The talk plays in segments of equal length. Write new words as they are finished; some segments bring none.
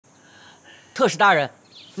特使大人，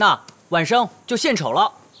那晚生就献丑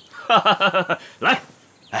了。来，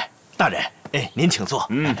哎，大人，哎，您请坐。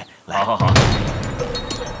来，好。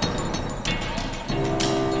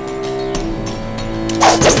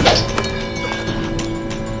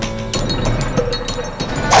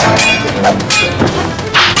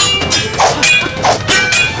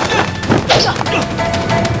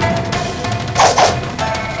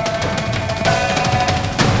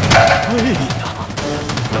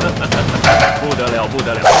不得了，不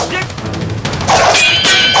得了！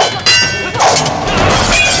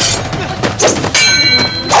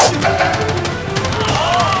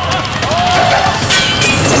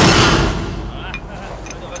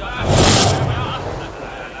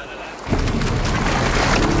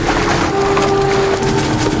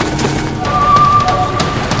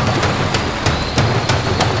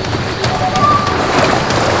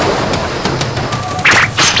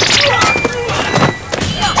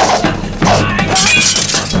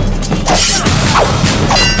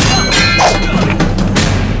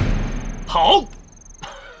好，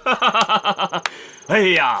哎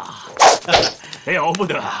呀，了不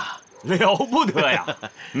得，了不得呀！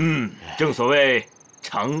正所谓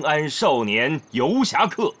长安少年游侠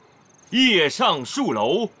客，夜上树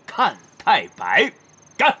楼看太白，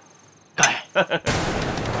干！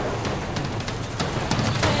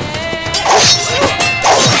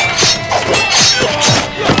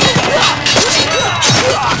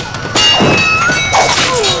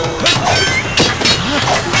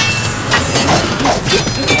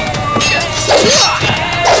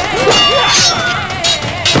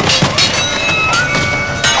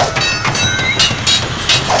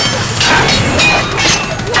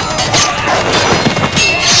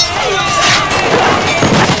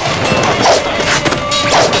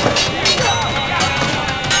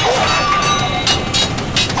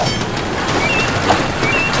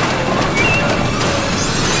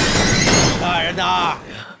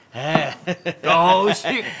高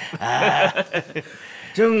兴，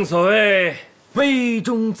正所谓杯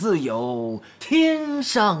中自有天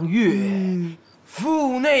上月，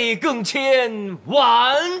腹内更兼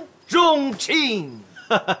碗中鲭。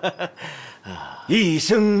一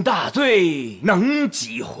生大醉能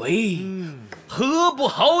几回？何不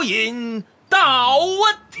豪饮到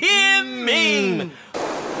天明？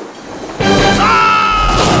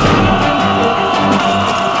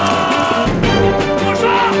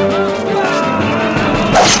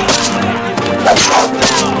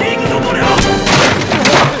一个都不留！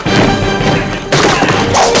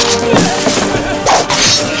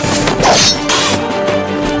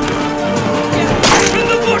全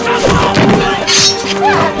都给我杀死！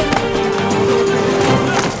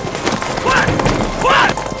快！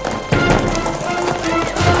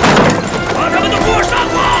把他们都给我杀！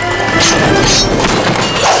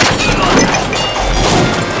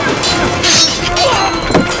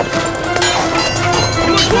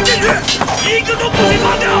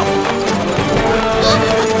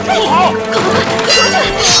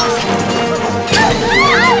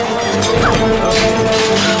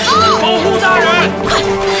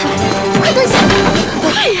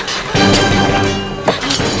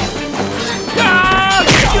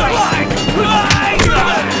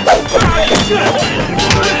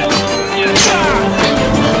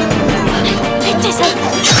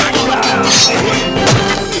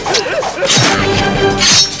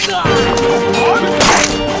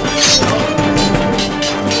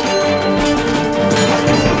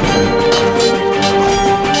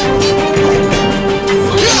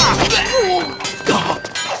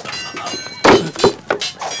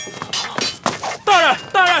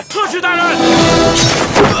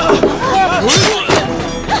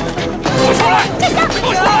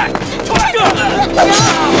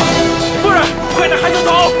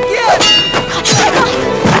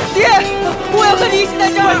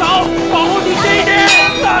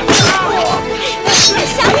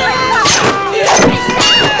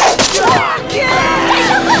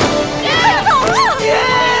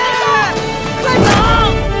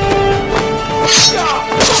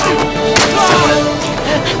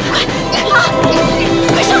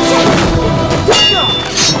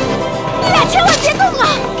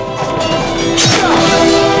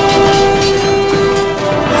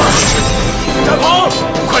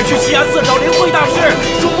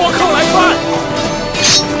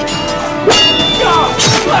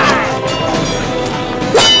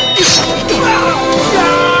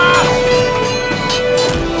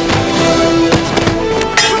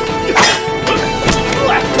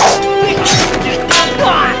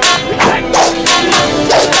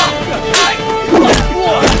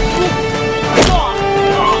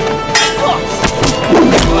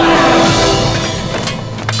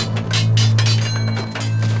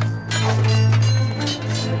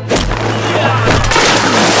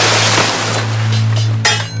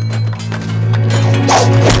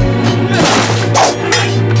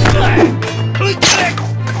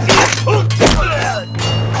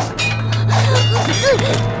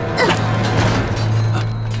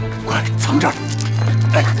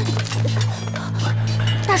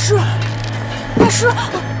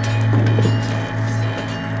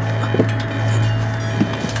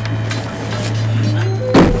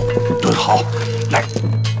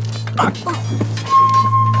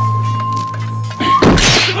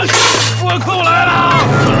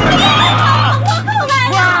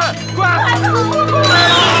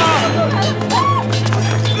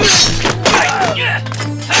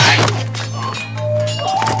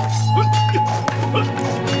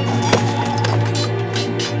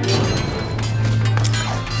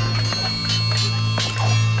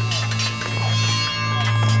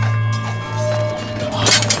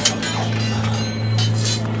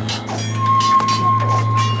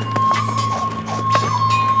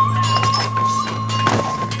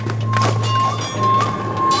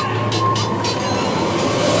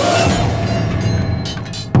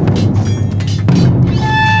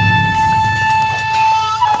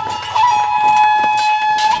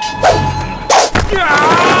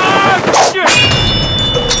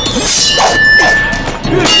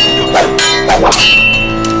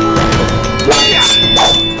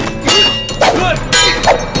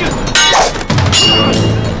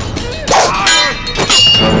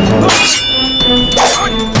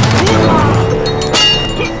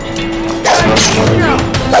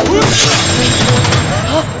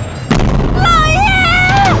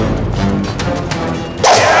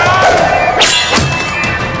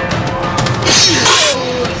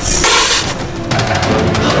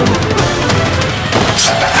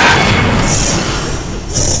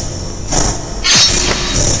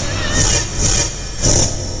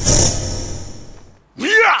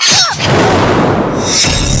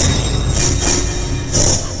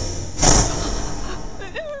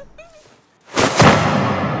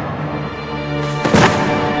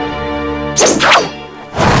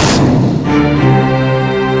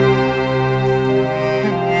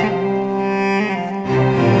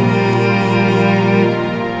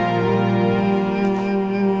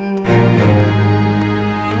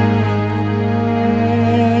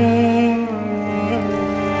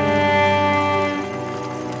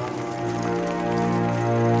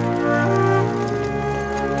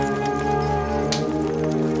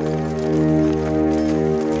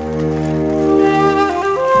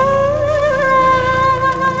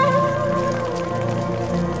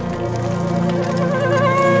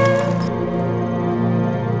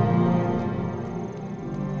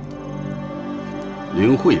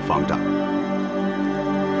灵慧方丈，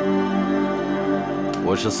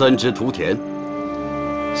我是三只图田。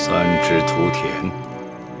三只图田，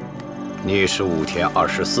你是武田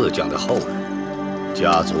24将的后人。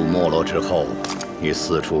家族没落之后，你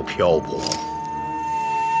四处漂泊，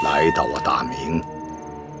来到我大明。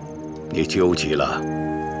你纠集了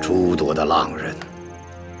诸多的浪人，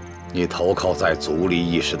你投靠在足利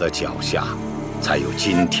义士的脚下，才有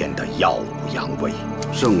今天的耀武扬威。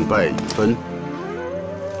胜败已分。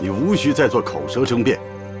 你无需再做口舌争辩，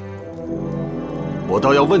我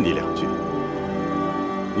倒要问你两句：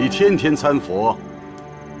你天天参佛，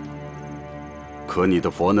可你的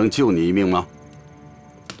佛能救你一命吗？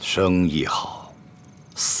生亦好，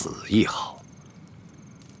死亦好，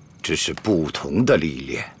只是不同的历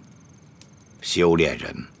练。修炼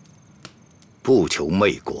人不求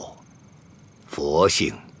昧果，佛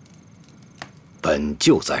性本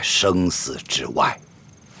就在生死之外。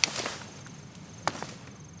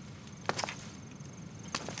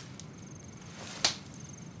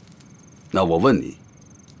 那我问你，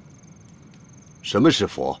什么是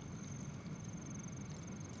佛？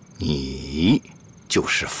你就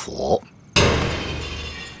是佛。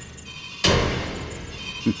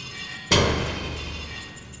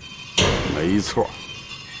没错，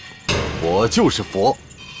我就是佛，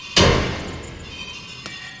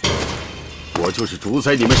我就是主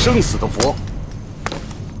宰你们生死的佛。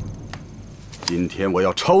今天我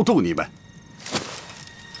要超度你们。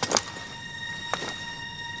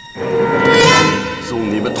 送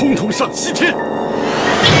你们通通上西天！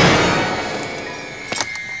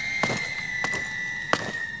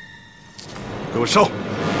给我烧！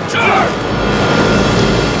是。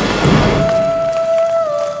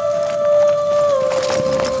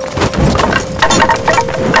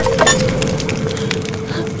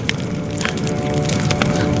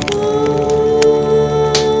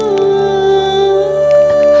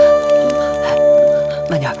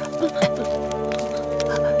慢点。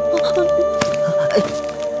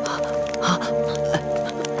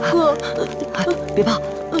 别怕，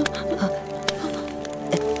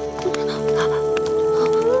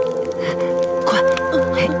快！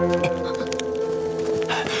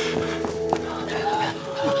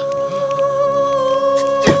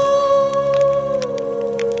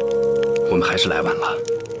我们还是来晚了，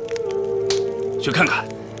去看看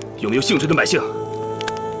有没有幸存的百姓，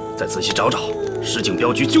再仔细找找实景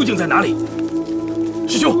镖局究竟在哪里。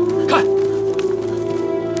师兄，看。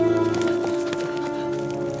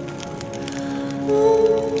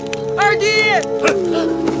 二弟，二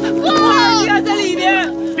弟还在里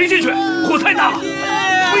面，别进去，火太大了，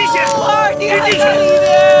危险！二弟还别进去！在里面，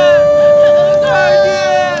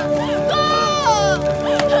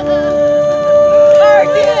二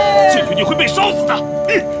弟，进去你会被烧死的。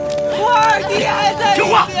二弟还在里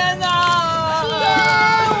面呢，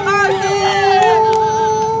二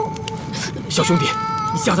弟，小兄弟，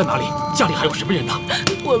你家在哪里？家里还有什么人呢？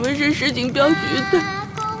我们是实景镖局的。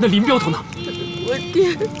那林镖头呢？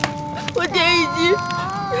 我爹已经……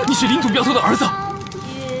你是林总镖头的儿子，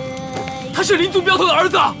他是林总镖头的儿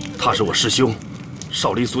子，他是我师兄，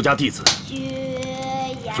少林俗家弟子。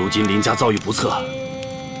如今林家遭遇不测，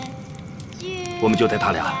我们就带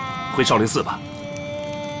他俩回少林寺吧。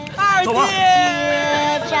走吧，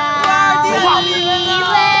走吧。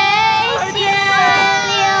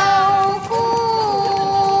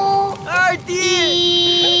二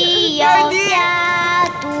弟，二弟。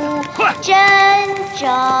 真正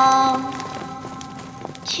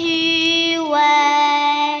趣味。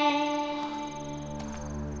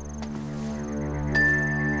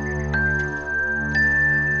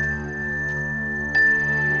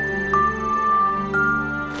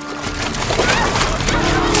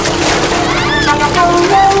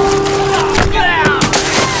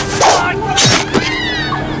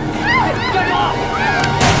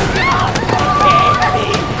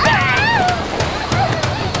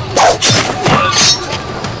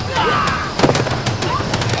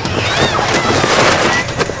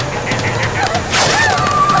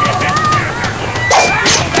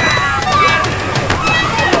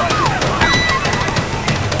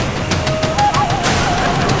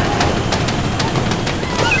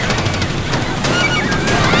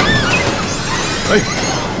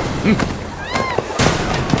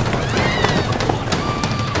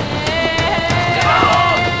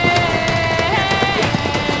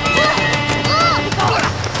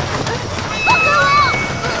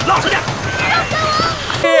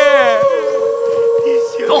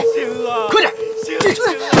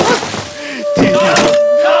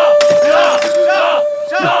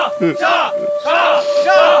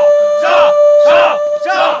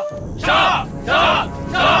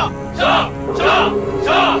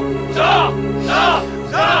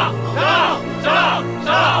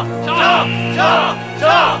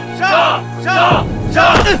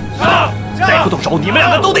再不动手，你们两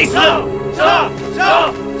个都得死！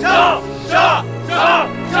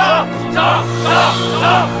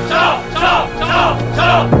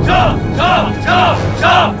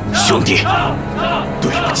兄弟，对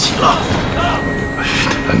不起了。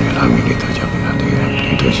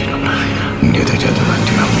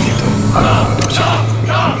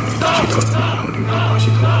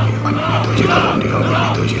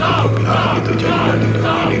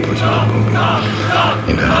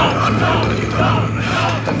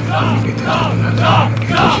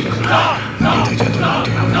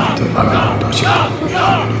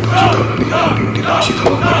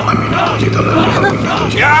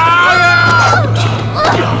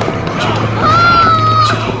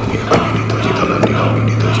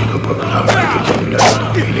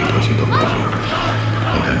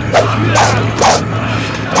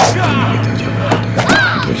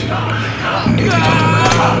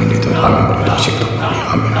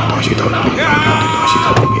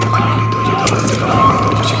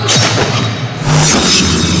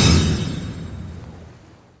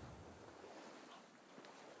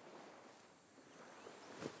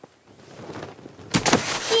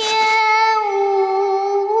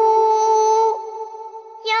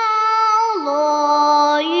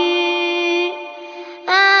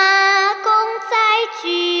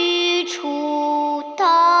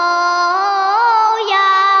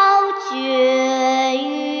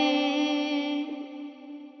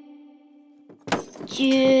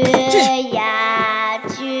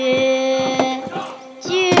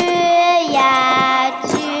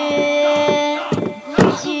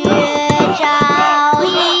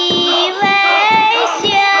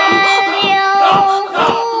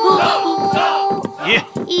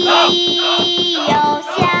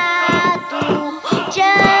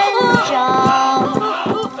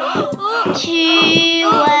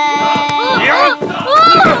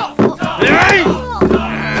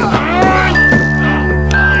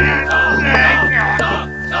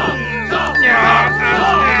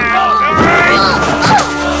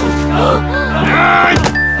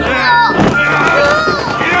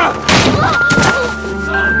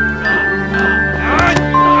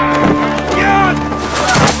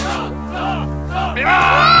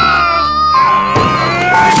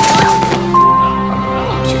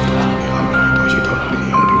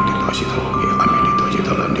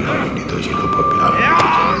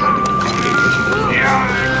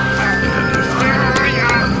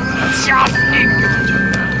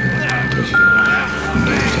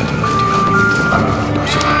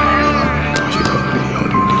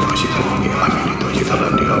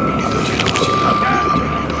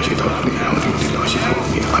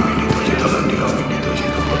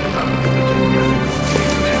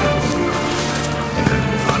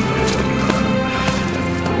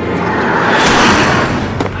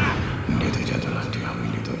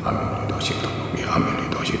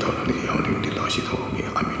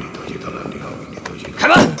开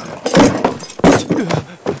门！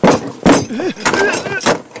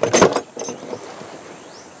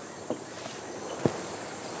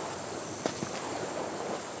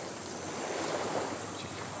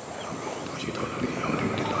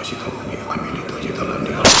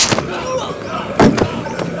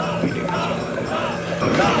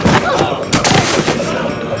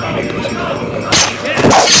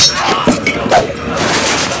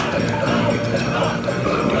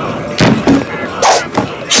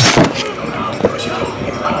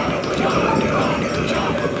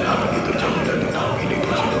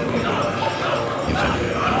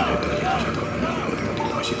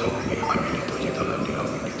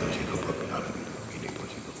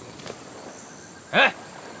哎，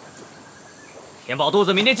填饱肚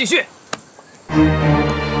子，明天继续。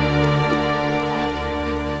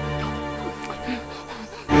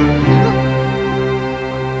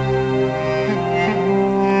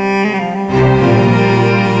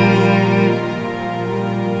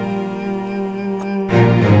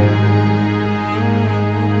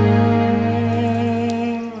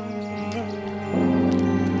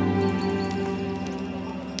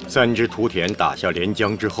3支屠田打下连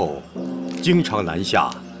江之后，经常南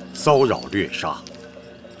下骚扰掠杀，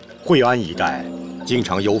惠安一带经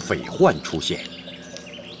常有匪患出现，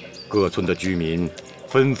各村的居民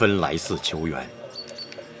纷纷来寺求援。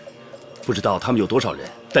不知道他们有多少人，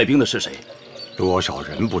带兵的是谁？多少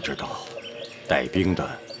人不知道，带兵的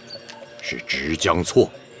是直江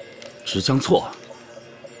错。直江错，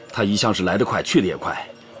他一向是来得快，去得也快。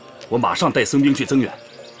我马上带僧兵去增援。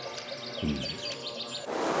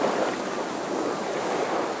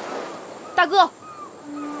大哥，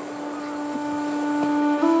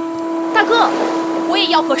大哥，我也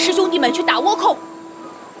要和师兄弟们去打倭寇。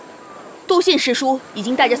都县师叔已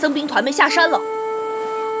经带着僧兵团们下山了。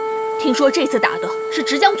听说这次打的是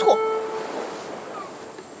直江错，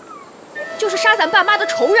就是杀咱爸妈的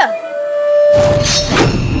仇人。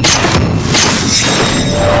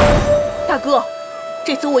大哥，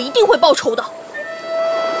这次我一定会报仇的。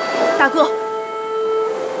大哥，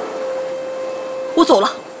我走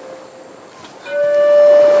了。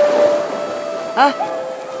哎，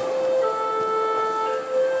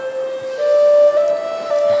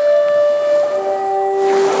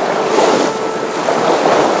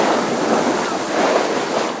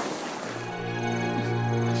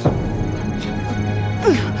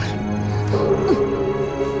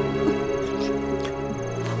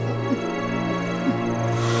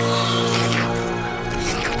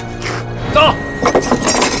走，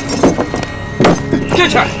进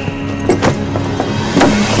去。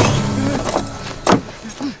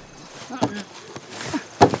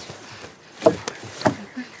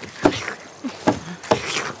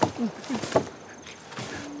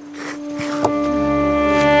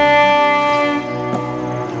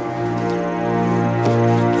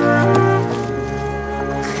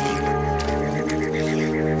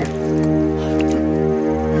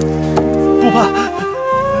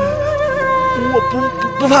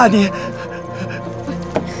不怕你。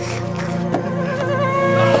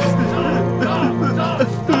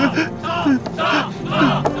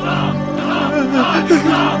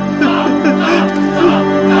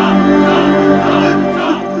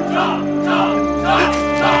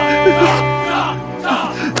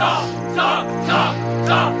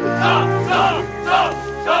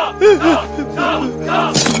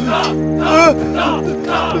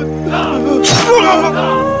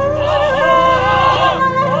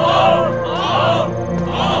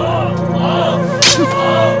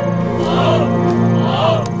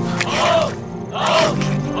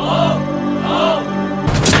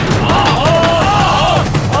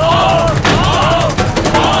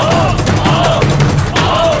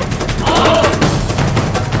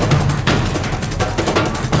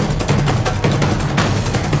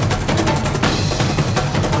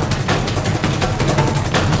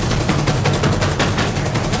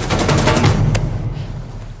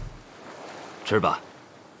吃吧。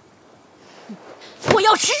我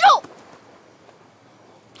要吃肉。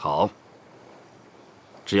好，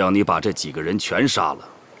只要你把这几个人全杀了，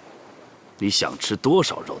你想吃多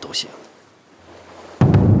少肉都行。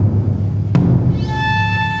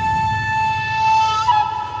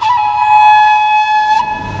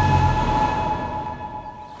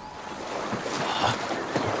啊！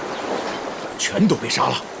全都被杀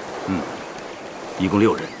了？一共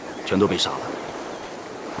6人，全都被杀了。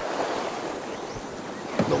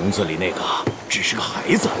笼子里那个只是个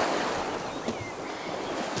孩子，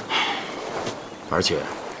而且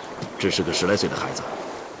只是个10来岁的孩子。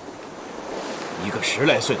一个10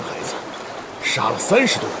来岁的孩子，杀了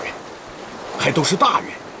30多个人，还都是大人，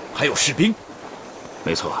还有士兵。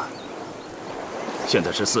没错，现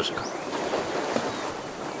在是40个。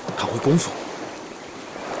他会功夫，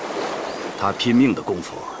他拼命的功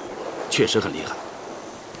夫确实很厉害。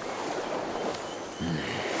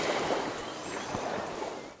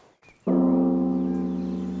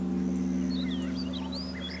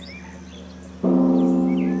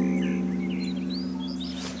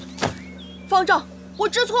方丈，我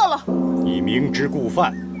知错了。你明知故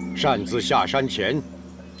犯，擅自下山前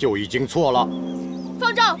就已经错了。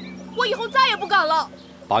方丈，我以后再也不敢了。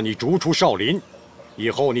把你逐出少林，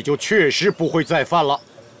以后你就确实不会再犯了。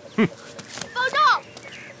哼！方丈，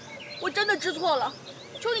我真的知错了，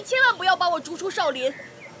求你千万不要把我逐出少林，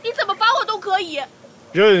你怎么罚我都可以。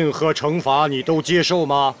任何惩罚你都接受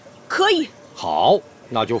吗？可以。好，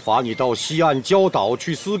那就罚你到西岸礁岛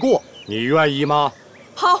去思过，你愿意吗？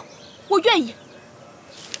好。我愿意。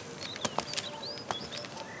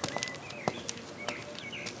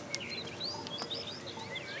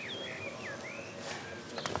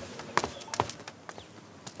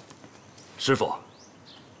师傅，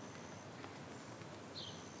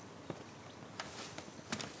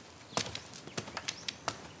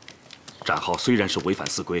浩虽然是违反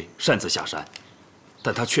寺规，擅自下山，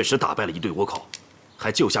但他确实打败了一队倭寇，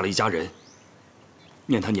还救下了一家人。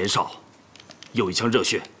念他年少，又一腔热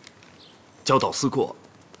血，教导思过，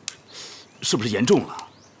是不是严重了？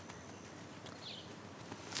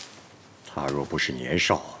他若不是年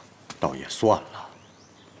少，倒也算了。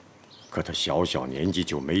可他小小年纪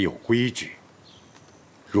就没有规矩，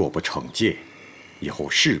若不惩戒，以后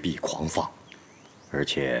势必狂放。而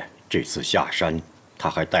且这次下山，他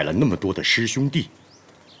还带了那么多的师兄弟。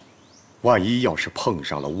万一要是碰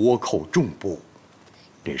上了倭寇重部，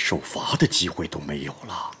连受罚的机会都没有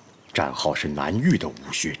了。战浩是难遇的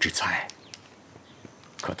武学之才，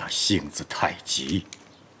可他性子太急，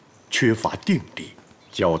缺乏定力。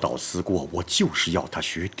教导思过，我就是要他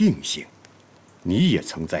学定性。你也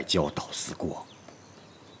曾在教导思过，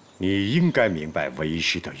你应该明白为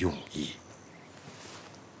师的用意。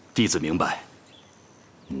弟子明白。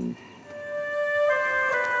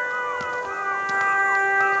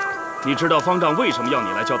你知道方丈为什么要你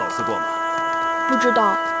来教导思过吗？不知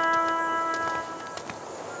道。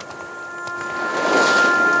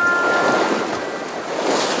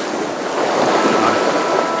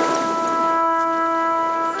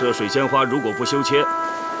这水仙花如果不修切，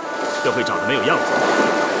就会长得没有样子。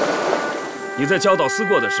你在教导思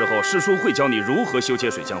过的时候，师叔会教你如何修切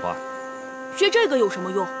水仙花。学这个有什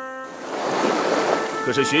么用？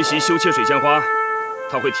可是学习修切水仙花，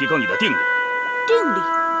它会提高你的定力。定力？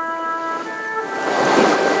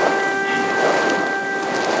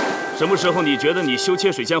什么时候你觉得你修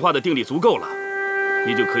切水仙花的定力足够了，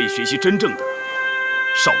你就可以学习真正的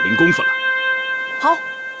少林功夫了。好。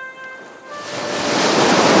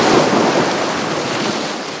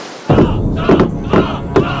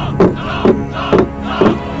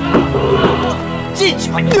进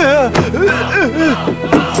去吧！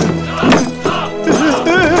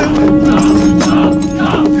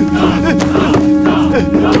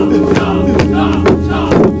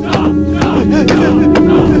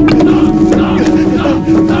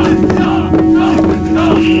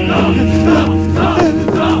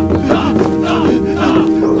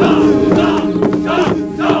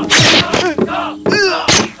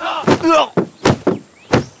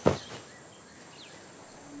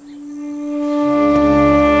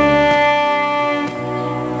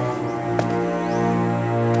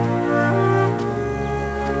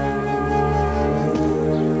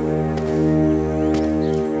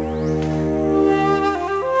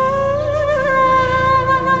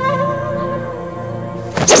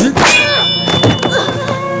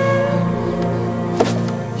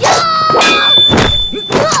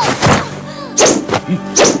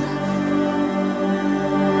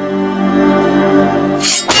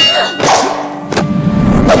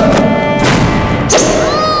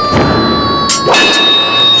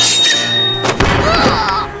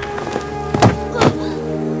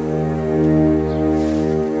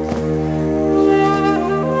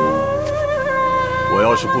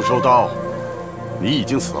要是不收刀，你已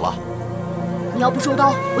经死了。你要不收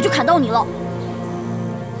刀，我就砍到你了。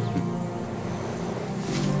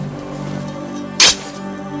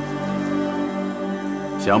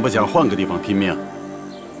想不想换个地方拼命？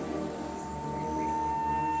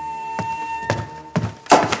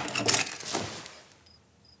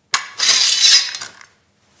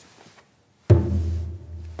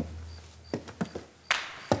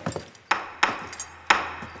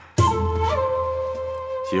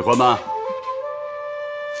喜欢吗？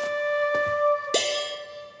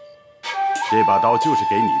这把刀就是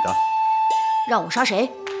给你的。让我杀谁？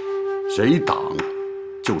谁挡，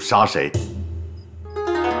就杀谁。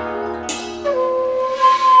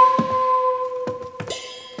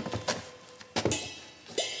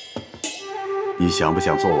你想不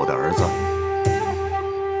想做我的儿子？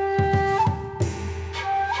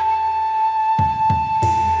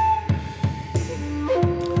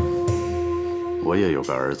我也有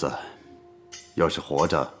个儿子，要是活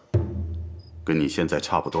着，跟你现在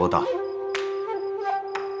差不多大。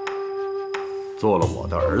做了我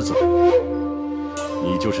的儿子，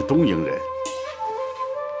你就是东瀛人，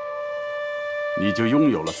你就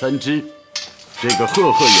拥有了三支这个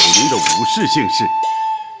赫赫有名的武士姓氏。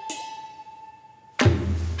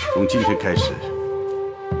从今天开始，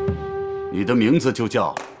你的名字就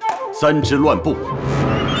叫三支乱步。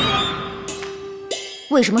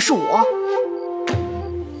为什么是我？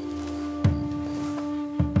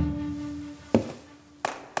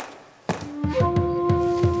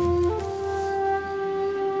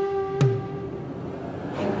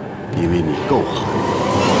因为你够狠。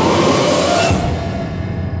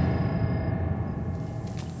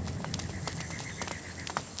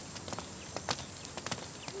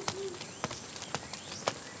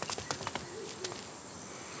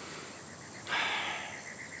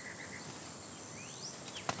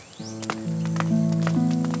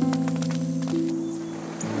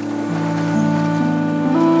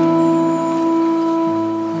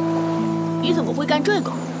你怎么会干这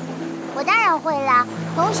个？我当然会了，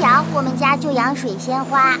从小我们家就养水仙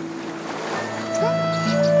花。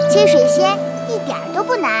切水仙一点都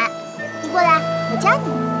不难，你过来，我教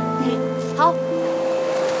你。好。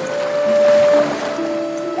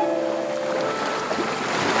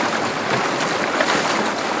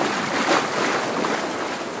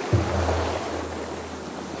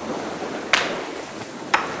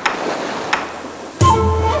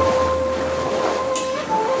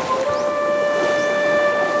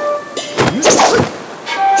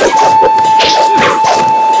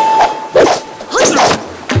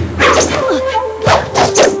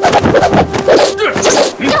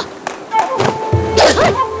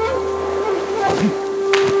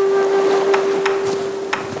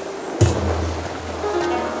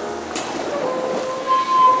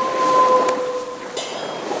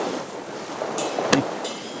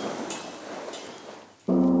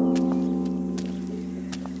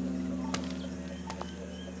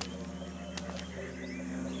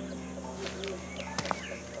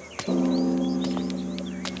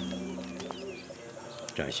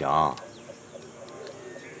展翔，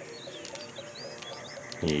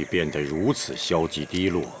你变得如此消极低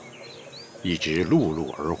落，一直碌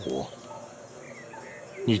碌而活，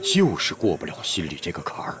你就是过不了心里这个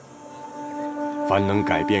坎儿。凡能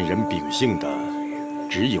改变人秉性的，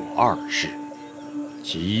只有二事：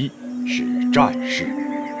其一是战事，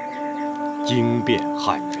经变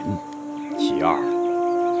汉人；其二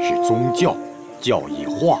是宗教，教义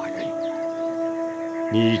化人。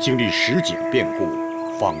你经历实景变故，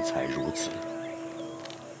方才如此。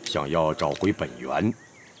想要找回本源，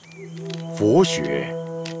佛学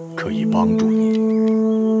可以帮助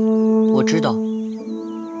你。我知道，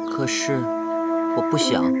可是我不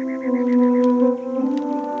想。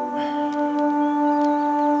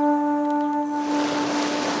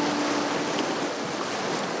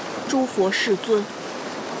诸佛世尊，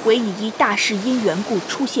唯以一大事因缘故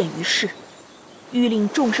出现于世，欲令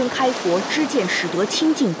众生开佛知见使得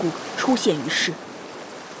清净故出现于世，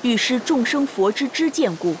欲施众生佛之知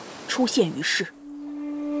见故出现于世。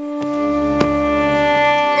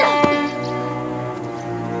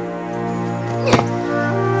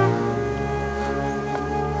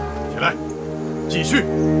起来，继续。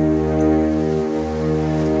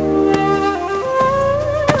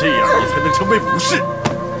这样你才能成为武士。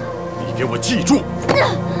你给我记住，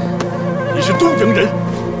你是东营人。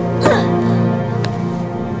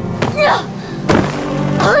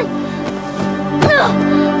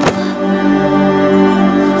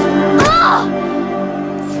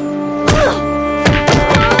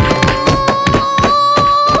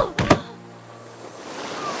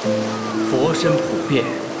佛身普遍，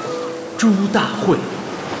诸大会，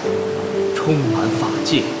充满法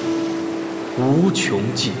界，无穷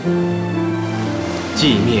尽。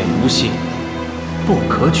寂灭无性，不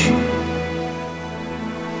可取。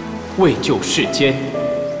为救世间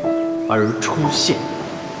而出现，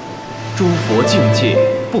诸佛境界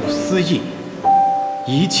不思议，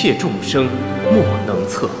一切众生莫能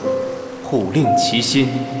测，普令其心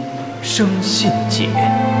生信解。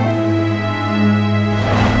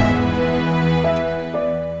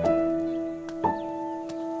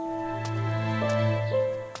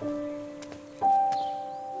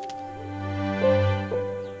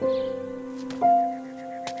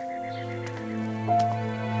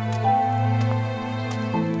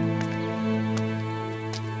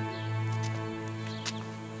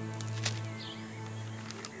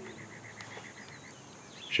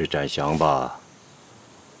是展翔吧？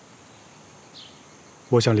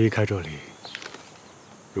我想离开这里。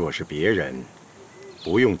若是别人，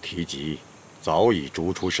不用提及，早已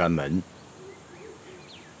逐出山门。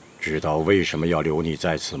知道为什么要留你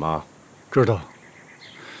在此吗？知道。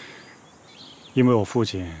因为我父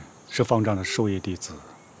亲是方丈的授业弟子，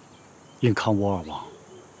因抗倭而亡，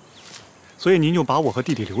所以您就把我和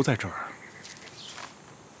弟弟留在这儿。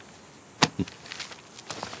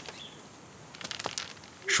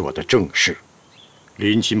说的正是，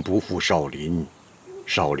林亲不负少林，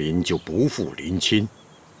少林就不负林亲。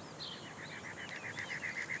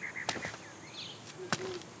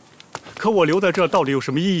可我留在这儿到底有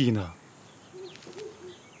什么意义呢？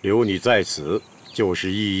留你在此就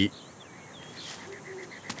是意义。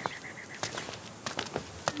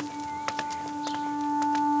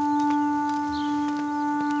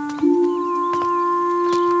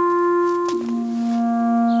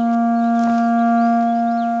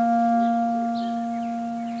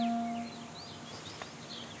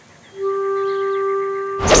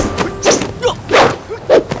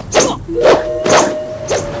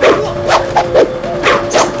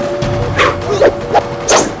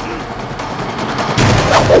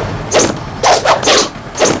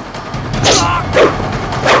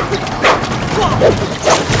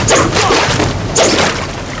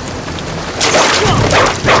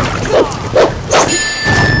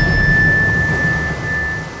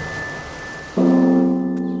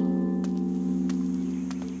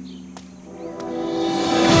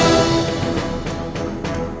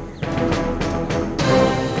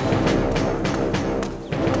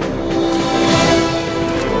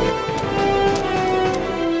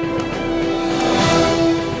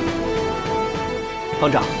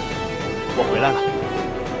方丈，我回来了。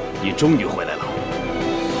你终于回来了。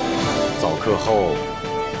早课后，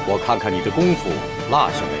我看看你的功夫落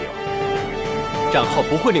下没有。战号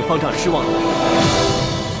不会令方丈失望的。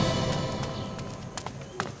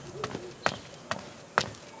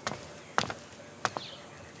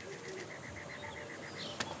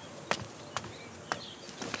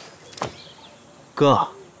哥，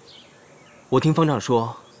我听方丈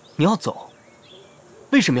说你要走，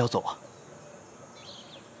为什么要走啊？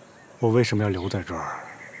我为什么要留在这儿？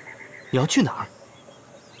你要去哪儿？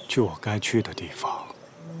去我该去的地方。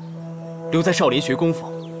留在少林学功夫，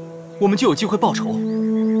我们就有机会报仇。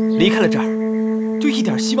离开了这儿，就一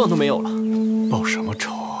点希望都没有了。报什么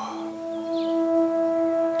仇啊？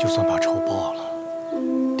就算把仇报了，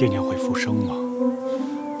爹娘会复生吗？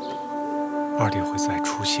二弟会再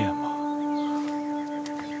出现吗？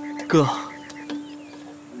哥，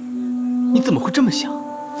你怎么会这么想？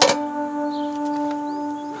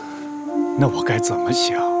那我该怎么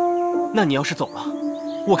想？那你要是走了，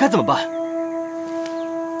我该怎么办？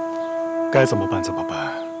该怎么办怎么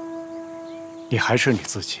办？你还是你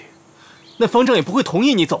自己。那方丈也不会同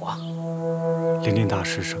意你走啊。林林大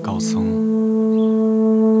师是高僧，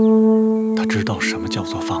他知道什么叫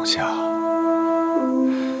做放下。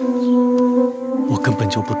我根本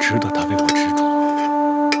就不值得他为我执着。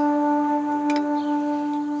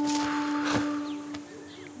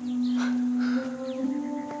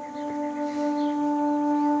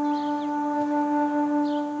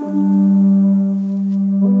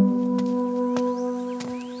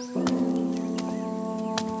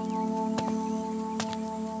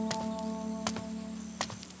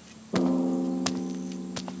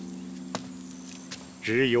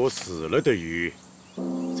只有死了的鱼，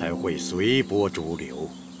才会随波逐流。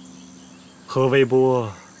何为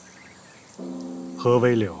波？何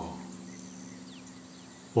为流？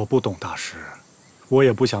我不懂大师，我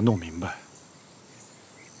也不想弄明白。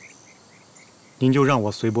您就让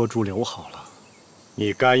我随波逐流好了。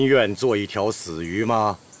你甘愿做一条死鱼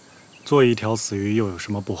吗？做一条死鱼又有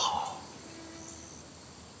什么不好？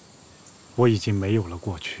我已经没有了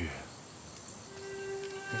过去。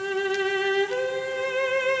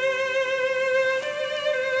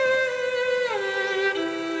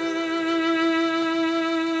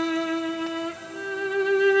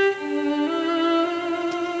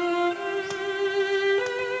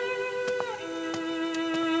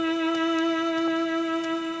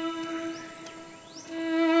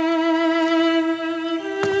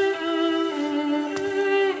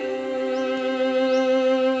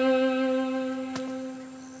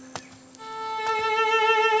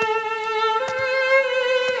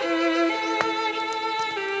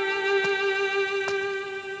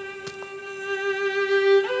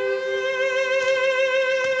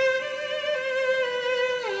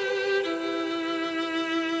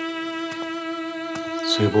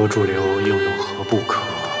随波逐流又有何不可？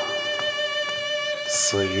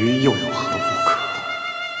死鱼又有何不可？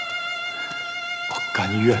我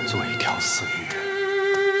甘愿做一条死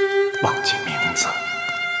鱼，忘记名字，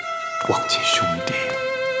忘记兄弟，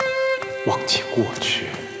忘记过去，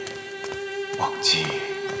忘记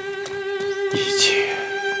一切。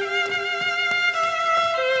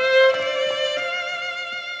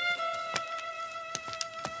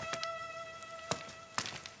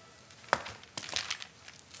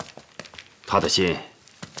他的心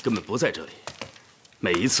根本不在这里。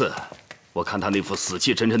每一次我看他那副死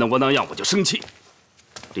气沉沉的窝囊样，我就生气。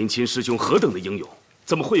林钦师兄何等的英勇，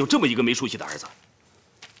怎么会有这么一个没出息的儿子？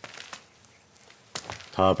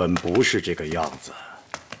他本不是这个样子，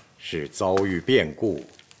是遭遇变故，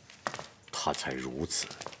他才如此。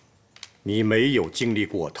你没有经历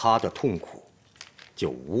过他的痛苦，就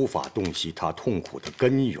无法洞悉他痛苦的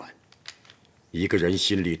根源。一个人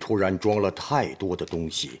心里突然装了太多的东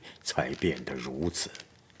西，才变得如此。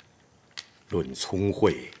论聪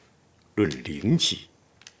慧，论灵气，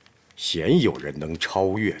鲜有人能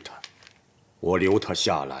超越他。我留他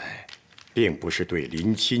下来，并不是对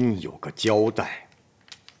林钦有个交代，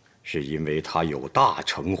是因为他有大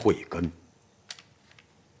成慧根。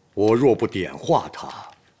我若不点化他，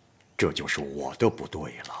这就是我的不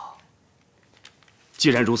对了。既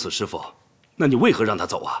然如此，师父，那你为何让他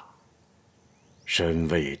走啊？身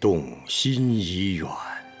未动，心已远。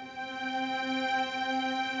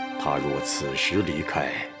他若此时离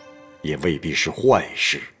开，也未必是坏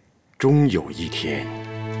事。终有一天，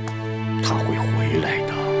他会回来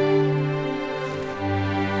的。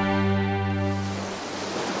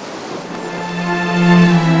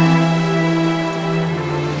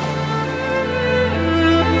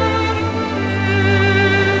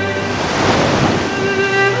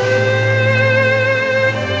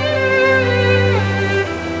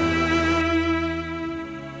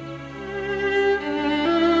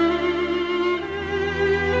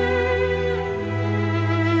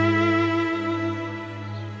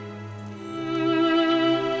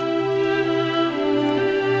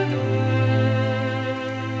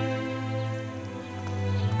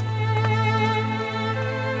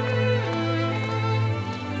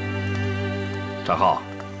展浩，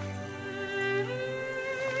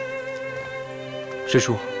师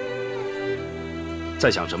叔，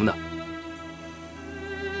在想什么呢？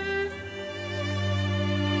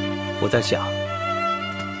我在想，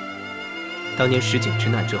当年石井之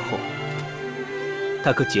难之后，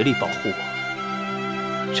大哥竭力保护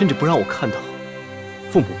我，甚至不让我看到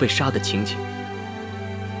父母被杀的情景。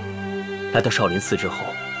来到少林寺之后，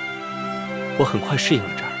我很快适应了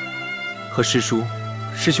这儿，和师叔、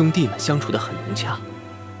师兄弟们相处得很融洽。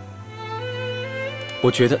我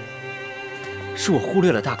觉得是我忽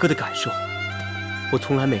略了大哥的感受，我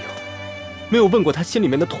从来没有问过他心里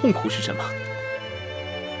面的痛苦是什么。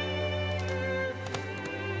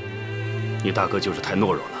你大哥就是太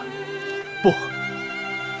懦弱了。不，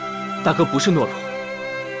大哥不是懦弱。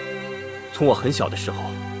从我很小的时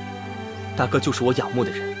候，大哥就是我仰慕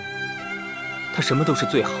的人。他什么都是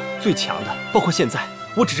最好、最强的，包括现在，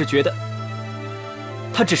我只是觉得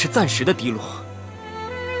他只是暂时的低落。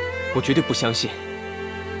我绝对不相信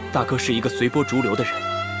大哥是一个随波逐流的人。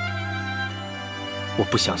我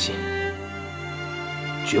不相信，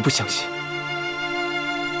绝不相信。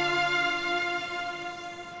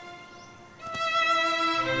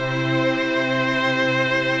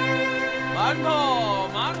馒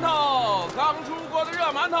头，刚出锅的热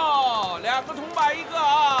馒头，2个铜板1个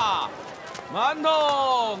啊！馒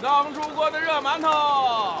头，刚出锅的热馒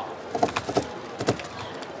头。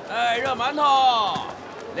哎，热馒头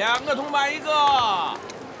，2个铜板1个。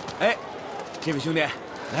哎，这位兄弟，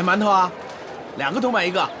来馒头啊，2个铜板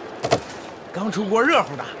1个。刚出锅热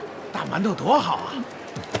乎的，大馒头多好啊！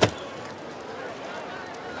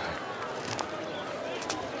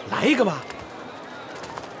来一个吧。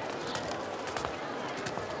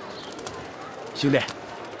兄弟，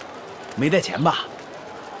没带钱吧？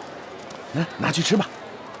拿去吃吧。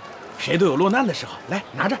谁都有落难的时候，来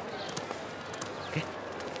拿着。给。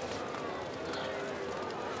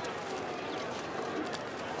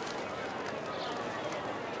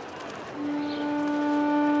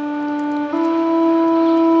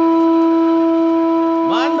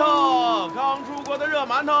馒头，刚出锅的热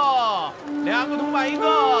馒头，2个铜板1个。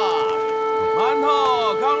馒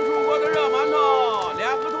头，刚出锅的热馒头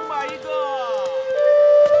，2个铜板1个。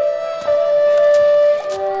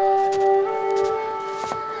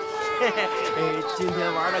今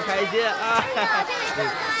天玩的开心啊！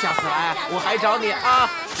下次来我还找你啊！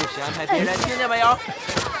不许安排别人，听见没有？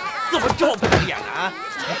怎么这么不要脸啊？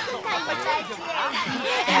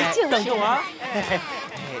等着我啊！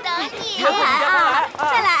等你，再来啊！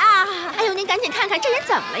再来啊！哎呦，您赶紧看看这人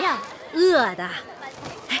怎么了呀？饿的。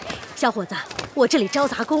哎，小伙子，我这里招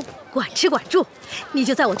杂工，管吃管住，你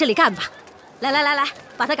就在我这里干吧。来，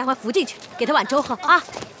把他赶快扶进去，给他碗粥喝啊！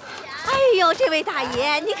哎呦，这位大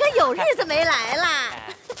爷，你可有日子没来啦！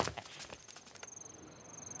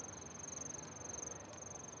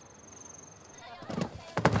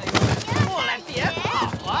过来，别跑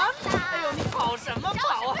啊！哎呦，你跑什么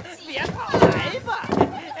跑啊？别跑，来吧！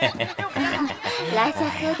来，再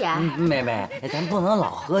喝点。妹妹，咱不能老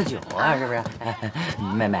喝酒啊，是不是？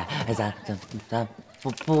妹妹，咱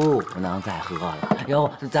不能再喝了，要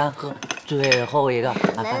不咱喝最后一个。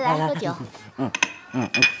来，喝酒。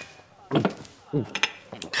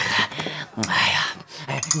哎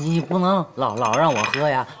呀，你不能老让我喝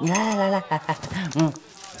呀！你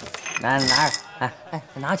来，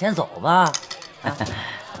拿钱走吧。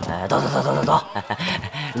走，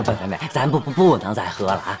妹妹，咱不能再喝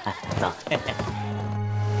了啊！走。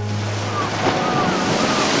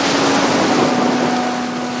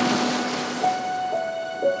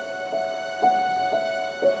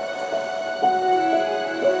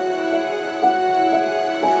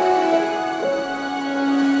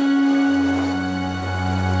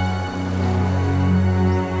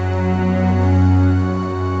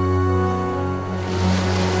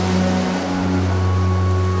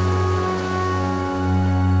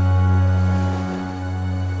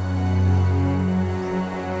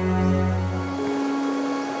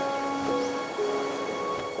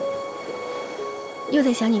又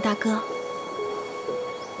在想你大哥。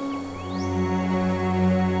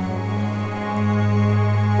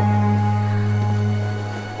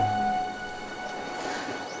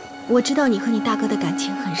我知道你和你大哥的感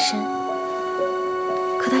情很深，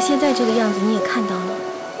可他现在这个样子你也看到了。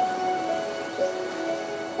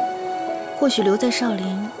或许留在少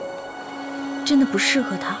林真的不适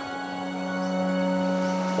合他。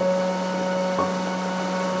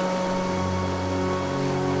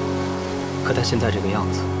可他现在这个样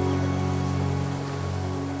子，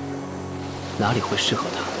哪里会适合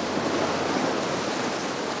他？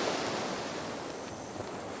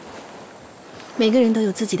每个人都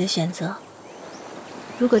有自己的选择，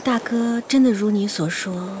如果大哥真的如你所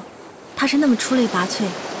说，他是那么出类拔萃，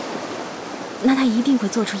那他一定会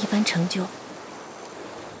做出一番成就。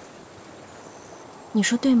你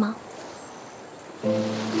说对吗？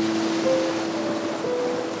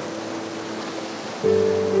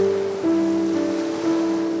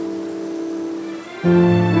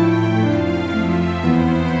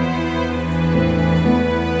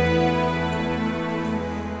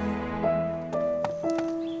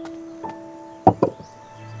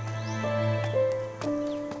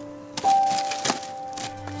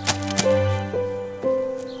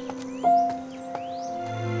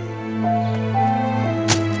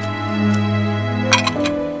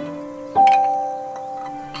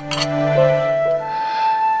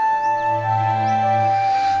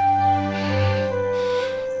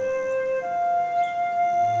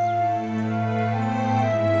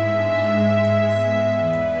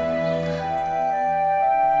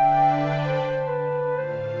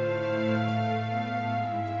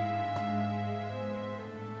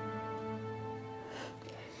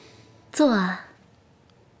坐啊。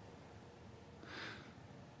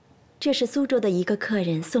这是苏州的一个客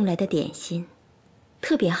人送来的点心，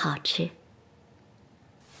特别好吃。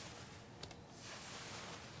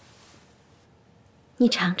你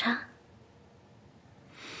尝尝。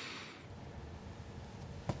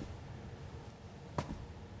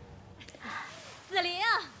子玲，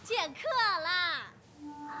见客啦！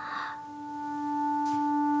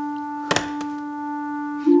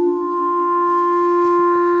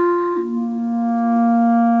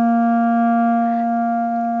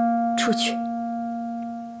出去。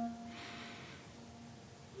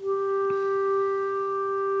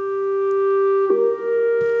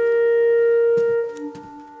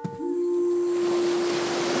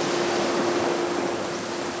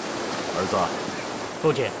儿子，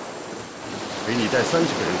父亲，给你带30个人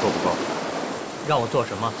够不够？让我做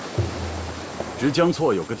什么？直江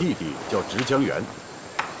错有个弟弟叫直江源，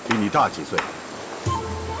比你大几岁，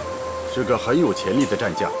是个很有潜力的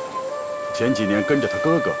战将。前几年跟着他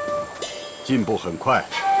哥哥，进步很快。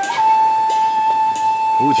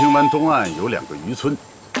福清湾东岸有2个渔村，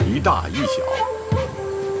一大一小。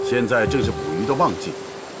现在正是捕鱼的旺季，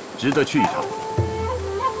值得去一趟。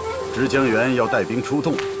直江源要带兵出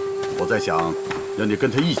动，我在想，让你跟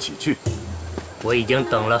他一起去。我已经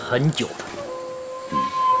等了很久了。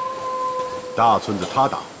大村子他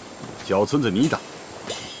打，小村子你打，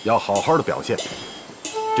要好好的表现。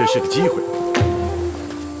这是个机会。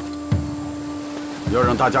要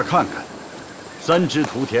让大家看看3只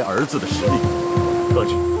屠田儿子的实力。父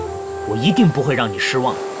亲，我一定不会让你失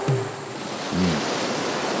望。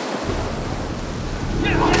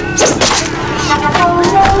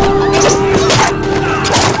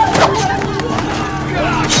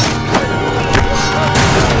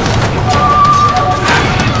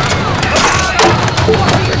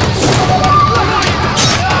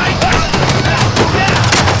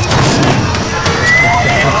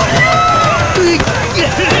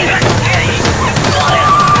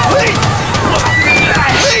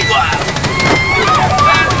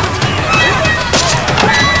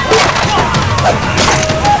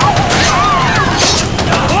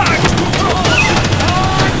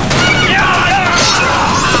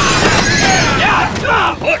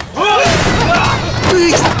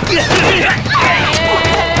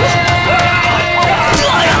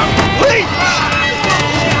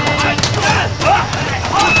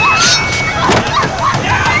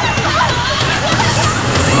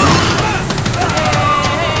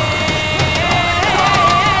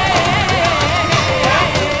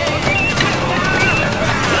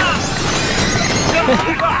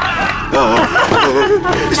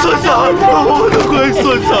孙子，我的乖孙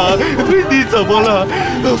子，你怎么了？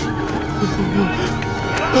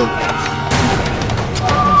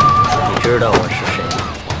你知道我是谁吗？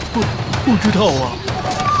不知道啊。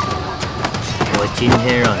我今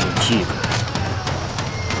天让你记住，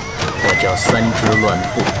我叫3只乱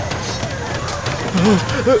步。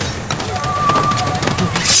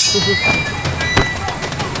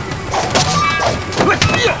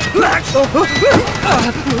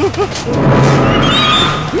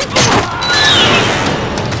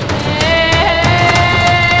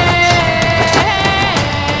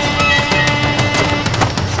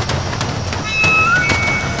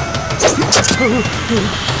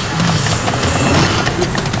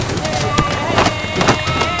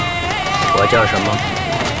我叫什么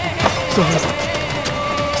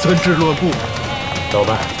？3只乱步。走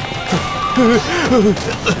吧。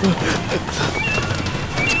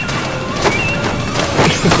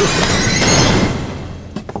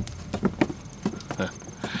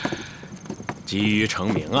急于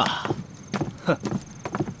成名啊！哼，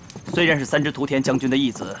虽然是三只屠田将军的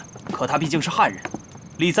义子，可他毕竟是汉人，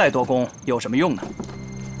立再多功有什么用呢？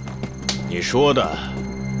你说的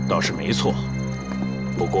倒是没错，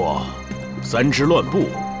不过三只乱步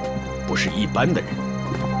不是一般的人，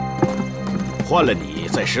换了你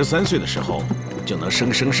在13岁的时候就能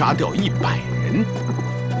生生杀掉100人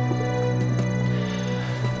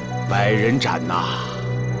，100人斩呐，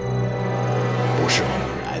不是偶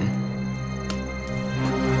然。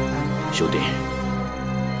兄弟，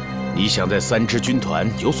你想在3支军团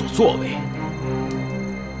有所作为，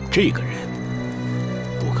这个人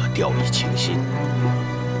不可掉以轻心。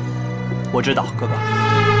我知道，哥哥。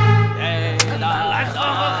来喝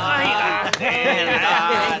一个，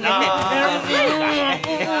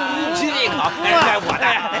亲一口，该我的。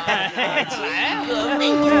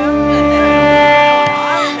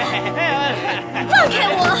放开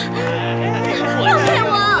我！放开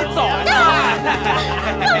我！走吧！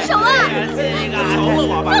放手啊！从了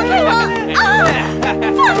我吧！放开我！啊！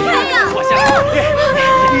放开呀！我想。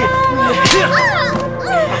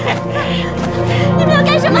你们要干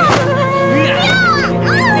什么？不要啊！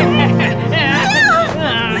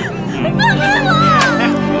放开我！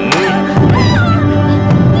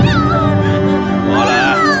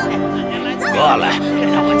过来，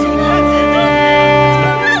让我亲快点！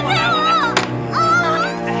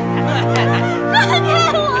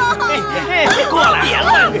过来！别乱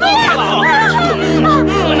动了！放开我！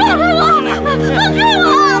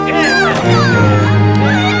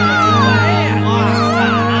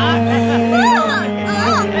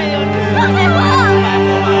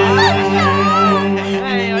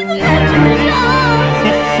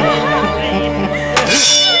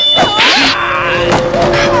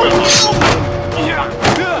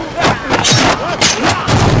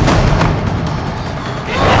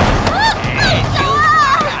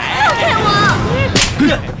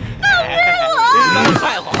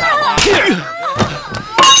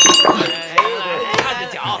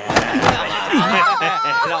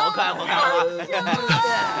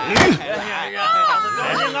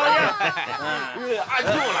按住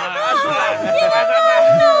了，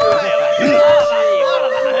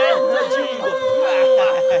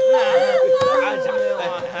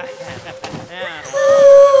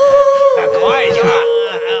快点！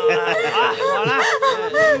好了，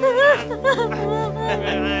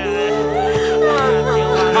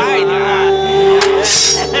快点！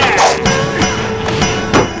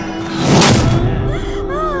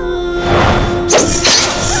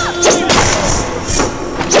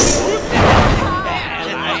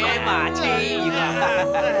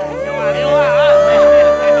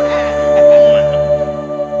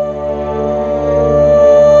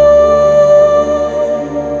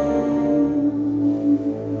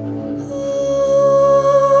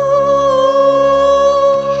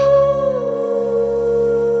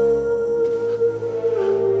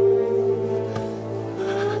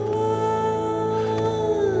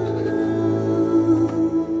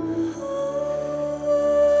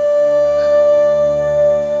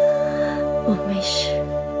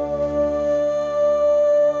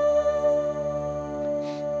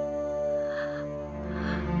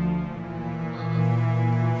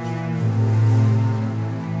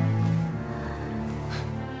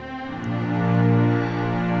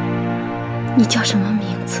你叫什么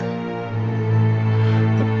名字？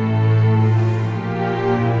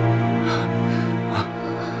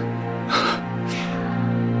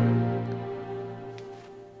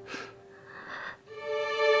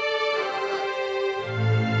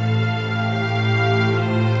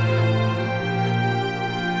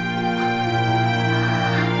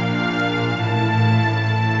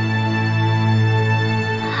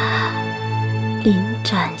林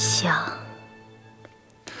展祥。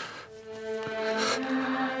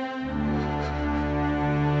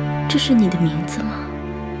这是你的名字吗？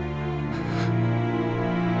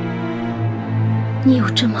你有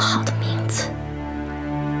这么好的名字，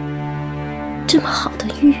这么好的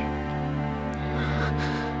玉，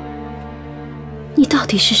你到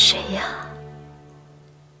底是谁呀？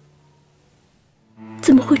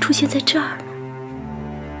怎么会出现在这儿呢？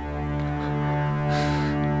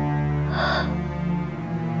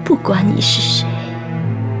不管你是谁，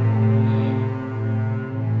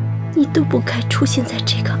你都不该出现在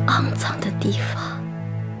这个肮脏的地方。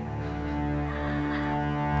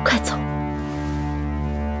快走！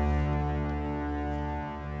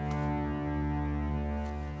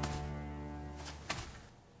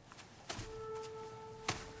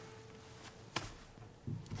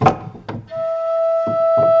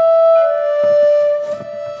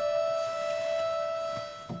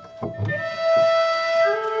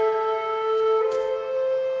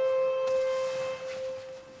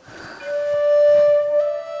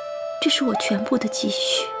是我全部的积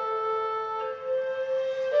蓄。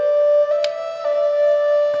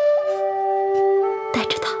带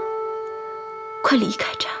着它，快离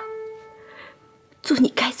开这儿，做你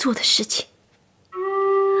该做的事情。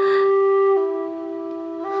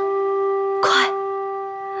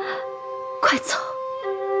快走！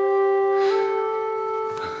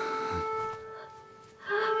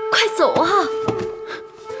快走啊！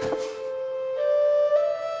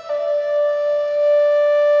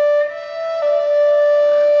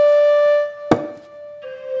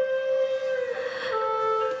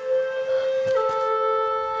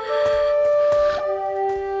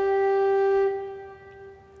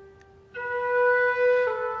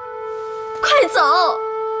快走！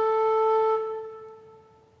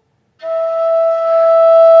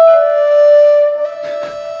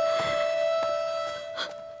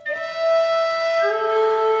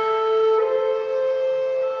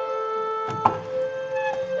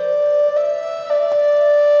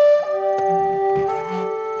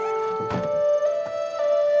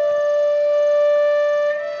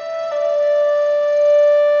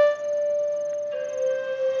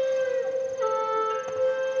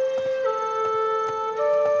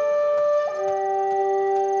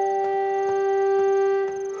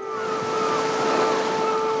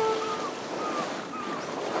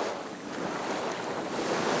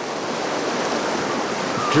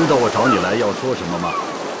知道我找你来要说什么吗？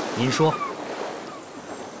您说。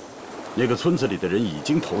那个村子里的人已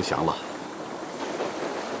经投降了。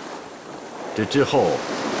这之后，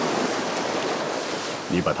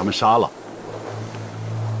你把他们杀了。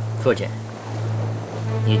父亲，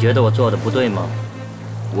你觉得我做的不对吗？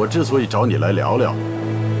我之所以找你来聊聊，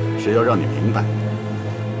是要让你明白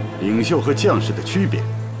领袖和将士的区别。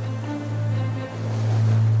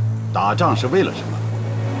打仗是为了什么？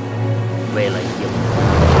为了赢。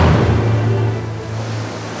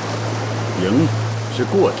赢是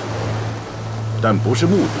过程，但不是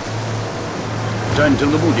目的。战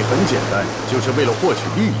争的目的很简单，就是为了获取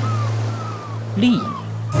利益。利益？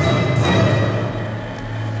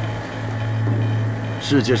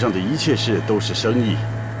世界上的一切事都是生意，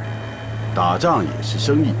打仗也是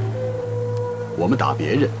生意。我们打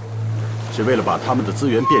别人，是为了把他们的资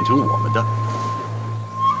源变成我们的。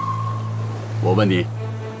我问你，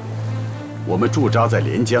我们驻扎在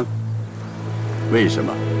连江，为什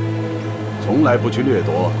么从来不去掠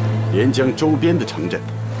夺连江周边的城镇？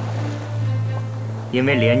因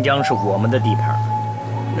为连江是我们的地盘。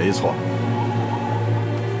没错。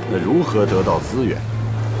那如何得到资源？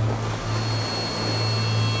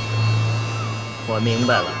我明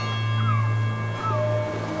白了，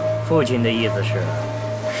父亲的意思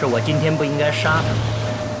是我今天不应该杀他们，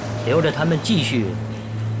留着他们继续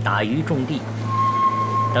打鱼种地，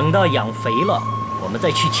等到养肥了，我们再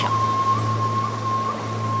去抢。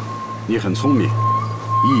你很聪明，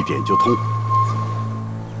一点就通。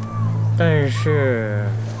但是，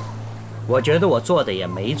我觉得我做的也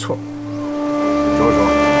没错。说说。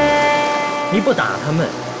你不打他们，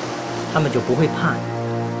他们就不会怕你。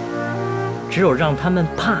只有让他们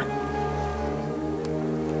怕你，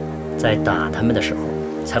在打他们的时候，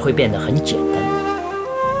才会变得很简单。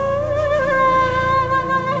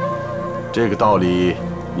这个道理，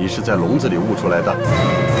你是在笼子里悟出来的？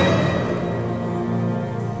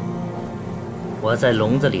我在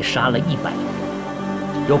笼子里杀了100人，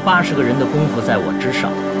有80个人的功夫在我之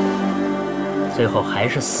上，最后还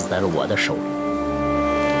是死在了我的手里，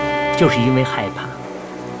就是因为害怕。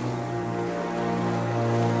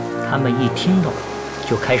他们一听到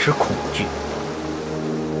就开始恐惧，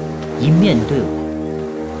一面对我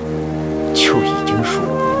就已经输了。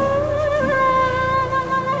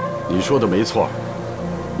你说的没错，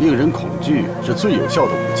令人恐惧是最有效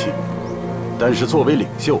的武器。但是作为领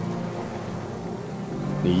袖，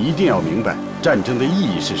你一定要明白战争的意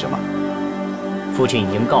义是什么。父亲已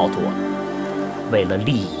经告诉我了，为了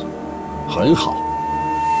利益。很好，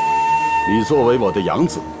你作为我的养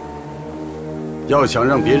子，要想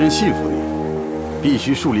让别人信服你，必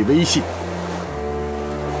须树立威信。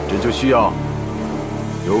这就需要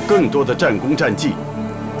有更多的战功战绩，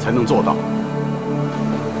才能做到。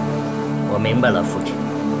我明白了，父亲，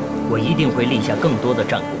我一定会立下更多的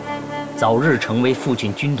战功，早日成为父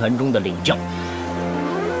亲军团中的领将。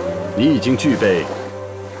你已经具备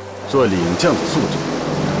做领将的素质。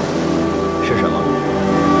是什么？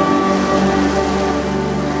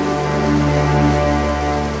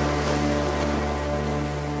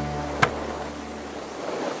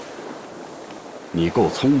你够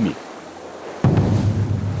聪明，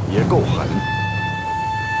也够狠。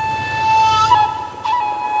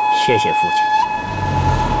谢谢父亲。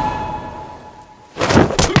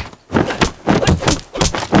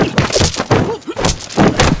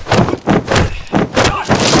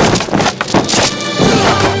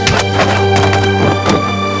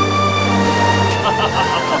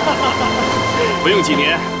几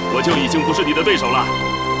年，我就已经不是你的对手了。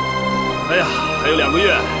哎呀，还有2个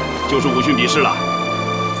月就是武训比试了。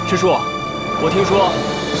师叔，我听说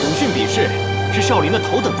武训比试是少林的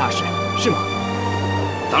头等大事，是吗？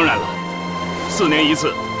当然了，4年一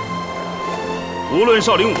次，无论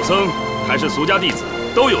少林武僧还是俗家弟子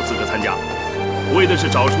都有资格参加，为的是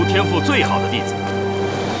找出天赋最好的弟子，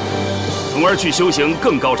从而去修行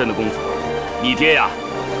更高深的功夫。你爹呀，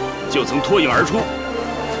就曾脱颖而出，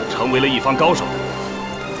成为了一方高手。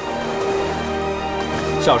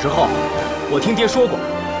小时候，我听爹说过。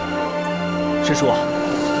师叔，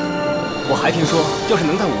我还听说，要是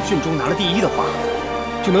能在武训中拿了第1的话，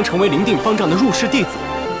就能成为灵定方丈的入室弟子。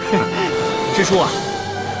师叔啊，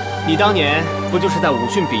你当年不就是在武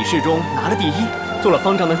训比试中拿了第1，做了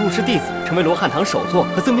方丈的入室弟子，成为罗汉堂首座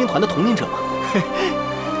和僧兵团的统领者吗？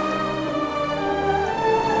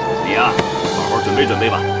你呀，好好准备准备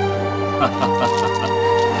吧。